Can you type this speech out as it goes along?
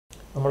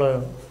നമ്മൾ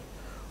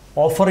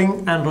offering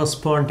and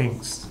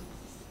respondings.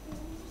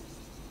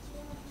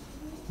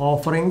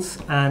 Offerings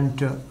and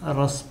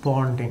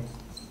responding.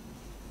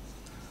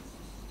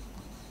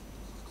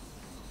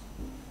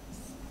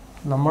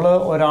 നമ്മൾ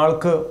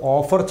ഒരാൾക്ക്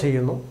ഓഫർ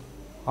ചെയ്യുന്നു,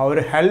 ആ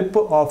ഒരു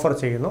ഹെൽപ്പ് ഓഫർ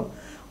ചെയ്യുന്നു,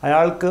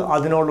 അയാൾക്ക്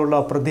അതിനോടുള്ള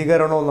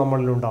പ്രതികരണവും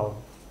നമ്മളിലുണ്ടാവും.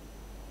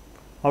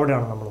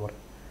 അവിടെയാണ് നമ്മൾ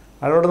പറയുന്നത്.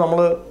 അയാളോട് നമ്മൾ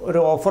ഒരു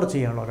ഓഫർ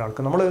ചെയ്യണം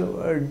ഒരാൾക്ക്. നമ്മൾ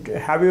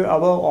have you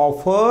ever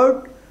offered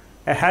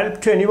A help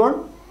to anyone?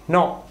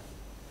 No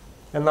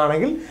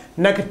എന്നാണെങ്കിൽ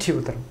നെഗറ്റീവ്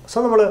ഉത്തരം. സോ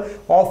നമ്മൾ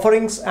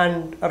ഓഫറിങ്സ്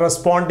ആൻഡ്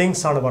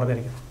റെസ്പോണ്ടിങ്സ് ആണ്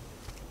പറഞ്ഞിരിക്കുന്നത്.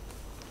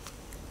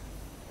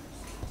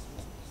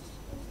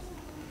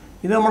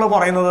 ഇത് നമ്മൾ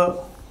പറയുന്നത്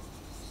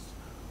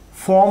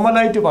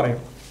ഫോർമലായിട്ട്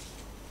പറയും,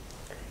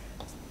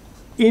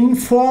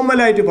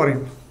 ഇൻഫോർമലായിട്ട്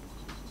പറയും.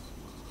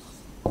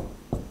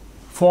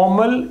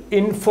 Formal,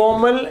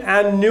 informal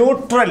and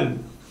neutral.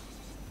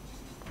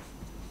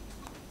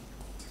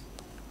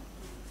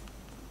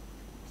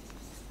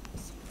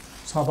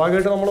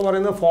 സ്വാഭാവികമായിട്ട് നമ്മൾ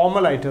പറയുന്നത്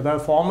ഫോർമലായിട്ട്,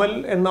 അതായത് ഫോർമൽ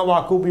എന്ന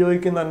വാക്ക്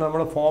ഉപയോഗിക്കുന്ന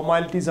നമ്മൾ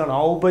ഫോർമാലിറ്റീസാണ്,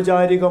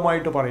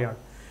 ഔപചാരികമായിട്ട് പറയാണ്.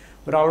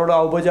 ഒരാളോട്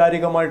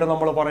ഔപചാരികമായിട്ട്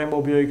നമ്മൾ പറയുമ്പോൾ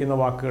ഉപയോഗിക്കുന്ന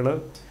വാക്കുകൾ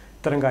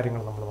ഇത്തരം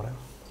കാര്യങ്ങൾ നമ്മൾ പറയാം.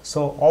 സോ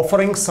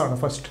ഓഫറിങ്സ് ആണ്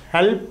ഫസ്റ്റ്,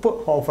 ഹെൽപ്പ്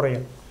ഓഫർ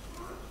ചെയ്യാൻ.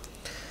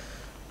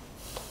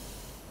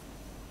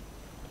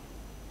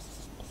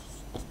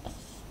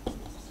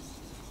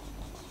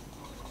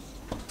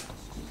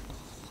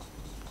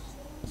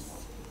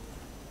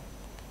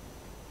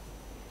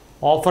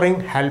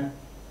 ഓഫറിങ്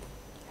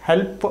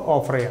ഹെൽപ്പ്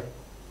ഓഫർ ചെയ്യാൻ.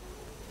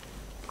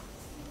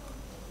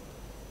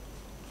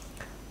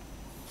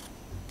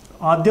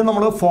 ആദ്യം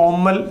നമ്മൾ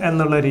ഫോർമൽ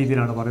എന്നുള്ള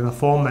രീതിയിലാണ് പറയുന്നത്.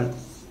 Formal.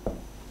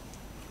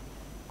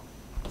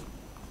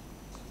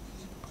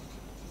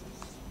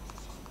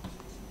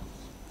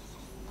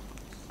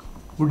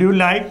 Would you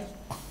like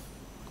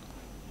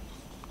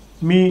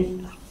me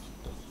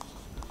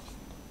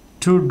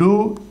to do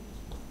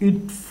it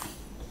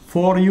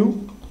for you?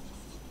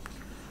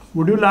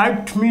 Would you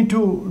like me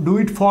to do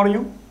it for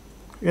you?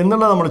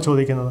 എന്നുള്ള നമ്മൾ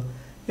ചോദിക്കുന്നത്.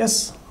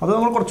 യെസ്, അത്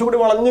നമ്മൾ കുറച്ചുകൂടി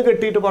വളഞ്ഞു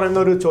കെട്ടിയിട്ട് പറയുന്ന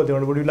ഒരു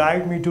ചോദ്യമാണ്. Would you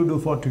like me to do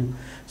for to.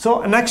 So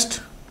next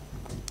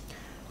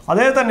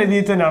അതേ തന്നെ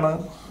രീതിയിൽ തന്നെയാണ്.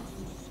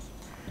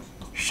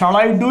 Shawl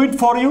I do it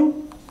for you?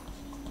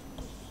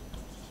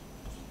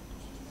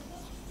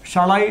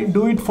 Shawl I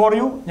do it for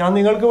you? ഞാൻ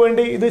നിങ്ങൾക്ക്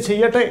വേണ്ടി ഇത്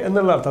ചെയ്യട്ടെ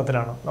എന്നുള്ള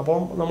അർത്ഥത്തിലാണ്.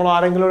 അപ്പം നമ്മൾ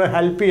ആരെങ്കിലും ഒരു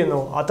ഹെൽപ്പ്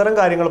ചെയ്യുന്നു, അത്തരം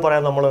കാര്യങ്ങൾ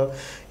പറയാൻ നമ്മൾ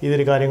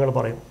ഇതിൽ കാര്യങ്ങൾ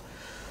പറയും.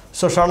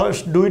 So shawl I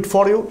do it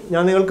for you?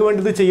 ഞാൻ നിങ്ങൾക്ക്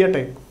വേണ്ടി ഇത്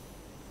ചെയ്യട്ടെ,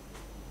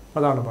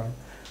 അതാണ് പറയുന്നത്.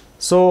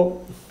 So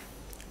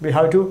we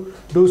have to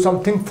do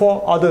something for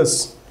others.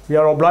 We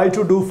are obliged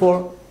to do for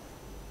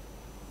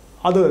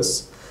others.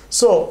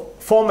 So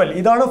formal,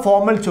 ഇതാണ്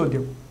ഫോർമൽ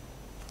ചോദ്യം.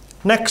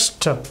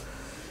 നെക്സ്റ്റ്,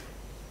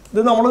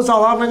 ഇത് നമ്മൾ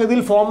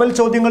സാധാരണഗതിയിൽ ഫോർമൽ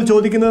ചോദ്യങ്ങൾ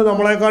ചോദിക്കുന്നത്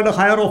നമ്മളെക്കാട്ട്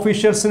ഹയർ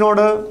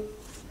ഒഫീഷ്യൽസിനോട്,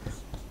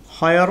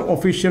 ഹയർ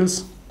ഒഫീഷ്യൽസ്,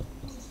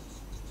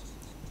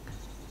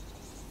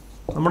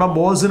 നമ്മുടെ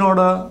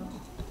ബോസിനോട്,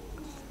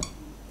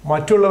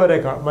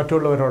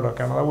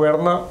 മറ്റുള്ളവരോടൊക്കെയാണ്. അത്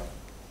ഉയർന്ന,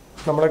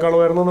 നമ്മളെക്കാൾ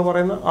ഉയർന്നെന്ന്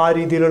പറയുന്ന ആ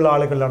രീതിയിലുള്ള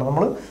ആളുകളിലാണ്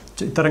നമ്മൾ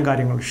ഇത്തരം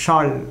കാര്യങ്ങൾ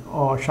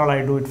shawl I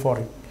do it for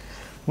you.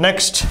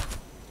 Next,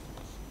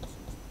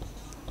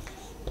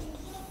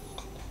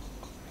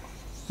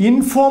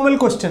 informal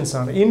questions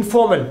ആണ്.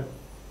 ഇൻഫോർമൽ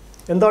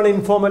എന്താണ്?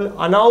 ഇൻഫോർമൽ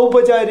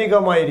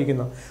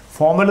അനൗപചാരികമായിരിക്കുന്ന.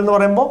 ഫോർമൽ എന്ന്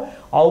പറയുമ്പോൾ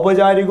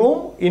ഔപചാരികവും,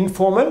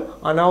 ഇൻഫോർമൽ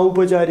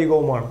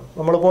അനൗപചാരികവുമാണ്.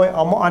 നമ്മളിപ്പോൾ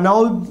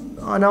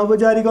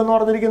അനൗപചാരികം എന്ന്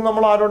പറഞ്ഞിരിക്കുന്നത്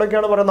നമ്മൾ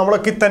ആരോടൊക്കെയാണ് പറയുന്നത്? നമ്മളെ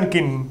കിത്തൻ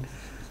കിൻ,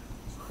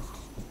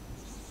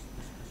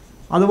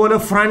 അതുപോലെ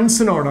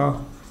ഫ്രണ്ട്സിനോട്,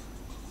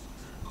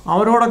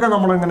 അവരോടൊക്കെ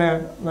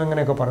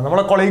അങ്ങനെയൊക്കെ പറയും.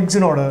 നമ്മളെ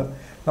കൊളീഗ്സിനോട്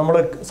നമ്മൾ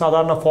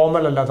സാധാരണ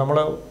ഫോർമൽ അല്ല, നമ്മൾ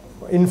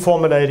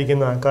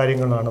ഇൻഫോർമലായിരിക്കുന്ന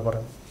കാര്യങ്ങളാണ്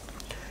പറയുന്നത്.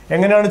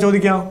 എങ്ങനെയാണ്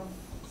ചോദിക്കുക?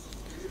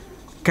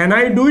 Can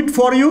I do it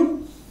for you?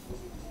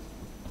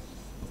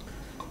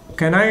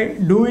 Can I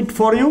do it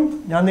for you?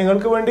 ഞാൻ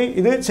നിങ്ങൾക്ക് വേണ്ടി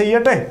ഇത്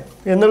ചെയ്യട്ടെ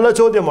എന്നുള്ള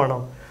ചോദ്യമാണോ?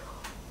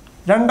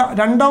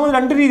 രണ്ടാമത്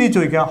രണ്ട് രീതിയിൽ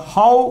ചോദിക്കുക.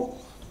 How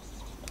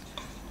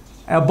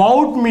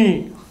about me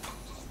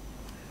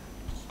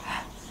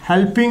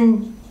helping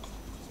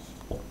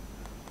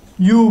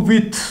you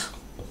with?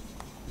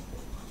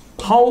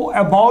 How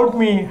about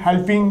me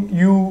helping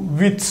you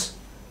with?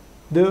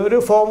 ഇത് ഒരു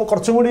ഫോം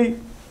കുറച്ചും കൂടി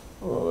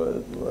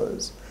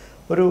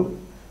ഒരു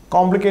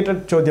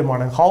കോംപ്ലിക്കേറ്റഡ്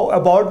ചോദ്യമാണ്. How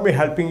about me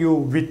helping you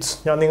with?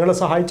 ഞാൻ നിങ്ങളെ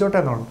സഹായിച്ചോട്ടെ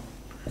എന്നാണ്.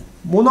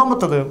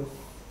 മൂന്നാമത്തത്,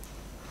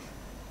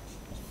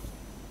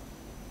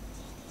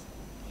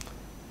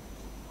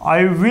 I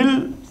will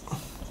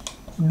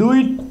do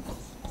it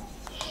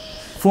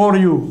for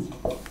you.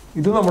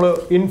 ഇത് നമ്മൾ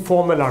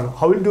ഇൻഫോർമലാണ്.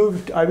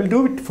 I will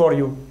do it for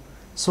you.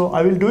 So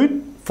I will do it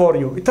for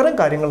you. ഇത്തരം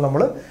കാര്യങ്ങൾ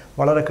നമ്മൾ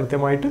വളരെ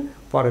കൃത്യമായിട്ട്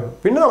പറയുന്നു.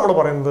 പിന്നെ നമ്മൾ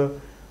പറയുന്നത്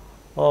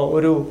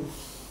ഒരു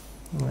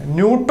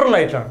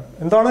ന്യൂട്രലായിട്ടാണ്.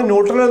 എന്താണ്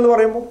ന്യൂട്രൽ എന്ന്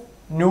പറയുമ്പോൾ?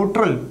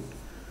 ന്യൂട്രൽ,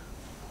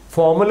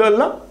 ഫോർമലും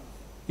അല്ല,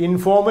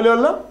 ഇൻഫോർമലും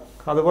അല്ല,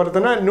 അതുപോലെ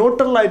തന്നെ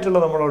ന്യൂട്രലായിട്ടുള്ള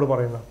നമ്മളോട്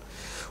പറയുന്നത്.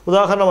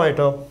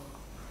 ഉദാഹരണമായിട്ടോ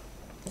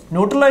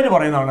ന്യൂട്രലായിട്ട്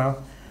പറയുന്നതാണ്,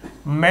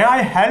 മേ ഐ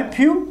ഹെൽപ്പ്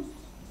യു?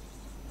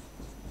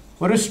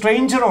 ഒരു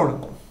സ്ട്രേഞ്ചറോട്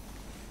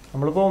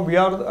നമ്മളിപ്പോൾ V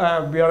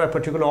R A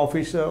particular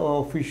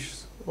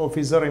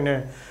officer in A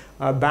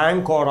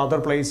bank or other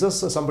places,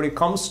 somebody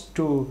comes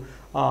to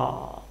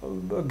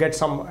get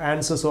some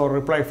answers or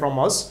reply from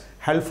us,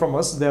 help from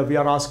us, there we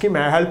are asking,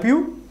 may I help you?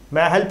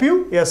 May I help you?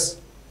 Yes.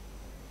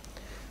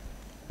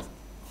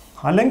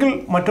 അല്ലെങ്കിൽ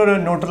മറ്റൊരു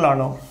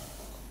ന്യൂട്രലാണോ?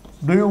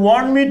 Do you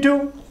want me to?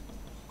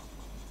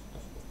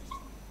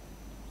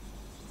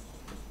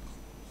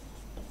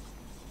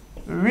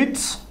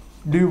 With?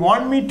 Do you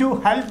want me to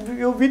help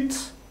you with?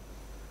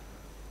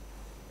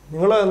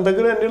 നിങ്ങൾ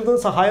എന്തെങ്കിലും എൻ്റെ അടുത്ത്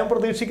സഹായം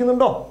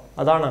പ്രതീക്ഷിക്കുന്നുണ്ടോ?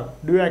 അതാണ്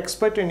do you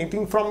expect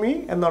anything from me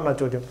എന്നാണ്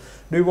ചോദ്യം.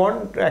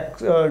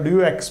 Do you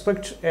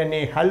expect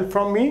any help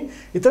from me?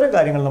 ഇത്തരം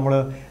കാര്യങ്ങൾ നമ്മൾ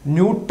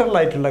ന്യൂട്രൽ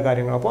ആയിട്ടുള്ള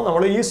കാര്യങ്ങൾ. അപ്പോൾ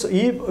നമ്മൾ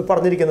ഈ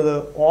പറഞ്ഞിരിക്കുന്നത്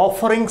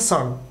ഓഫറിങ്സ്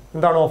ആണ്.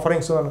 എന്താണ്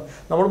ഓഫറിങ്സ് എന്നാണ്?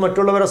 നമ്മൾ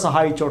മറ്റുള്ളവരെ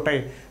സഹായിച്ചോട്ടെ,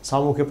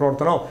 സാമൂഹ്യ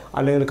പ്രവർത്തനമോ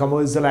അല്ലെങ്കിൽ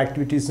കമേഴ്സ്യൽ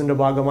ആക്ടിവിറ്റീസിൻ്റെ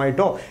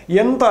ഭാഗമായിട്ടോ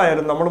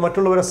എന്തായാലും നമ്മൾ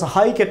മറ്റുള്ളവരെ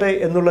സഹായിക്കട്ടെ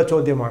എന്നുള്ള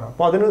ചോദ്യമാണ്.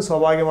 അപ്പോൾ അതിന്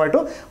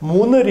സ്വാഭാവികമായിട്ടും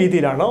 3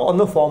 രീതിയിലാണ്.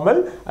 ഒന്ന് ഫോർമൽ,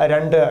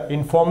 2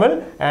 ഇൻഫോർമൽ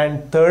ആൻഡ്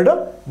 3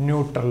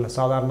 ന്യൂട്രൽ.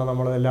 സാധാരണ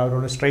നമ്മൾ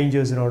എല്ലാവരോടും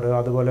സ്ട്രേഞ്ചേഴ്സിനോട്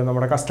അതുപോലെ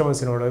നമ്മുടെ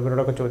കസ്റ്റമേഴ്സിനോട്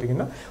ഇവരോടൊക്കെ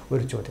ചോദിക്കുന്ന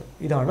ഒരു ചോദ്യം.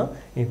 ഇതാണ്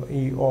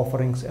ഈ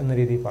ഓഫറിങ്സ് എന്ന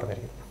രീതിയിൽ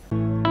പറഞ്ഞിരിക്കുന്നത്.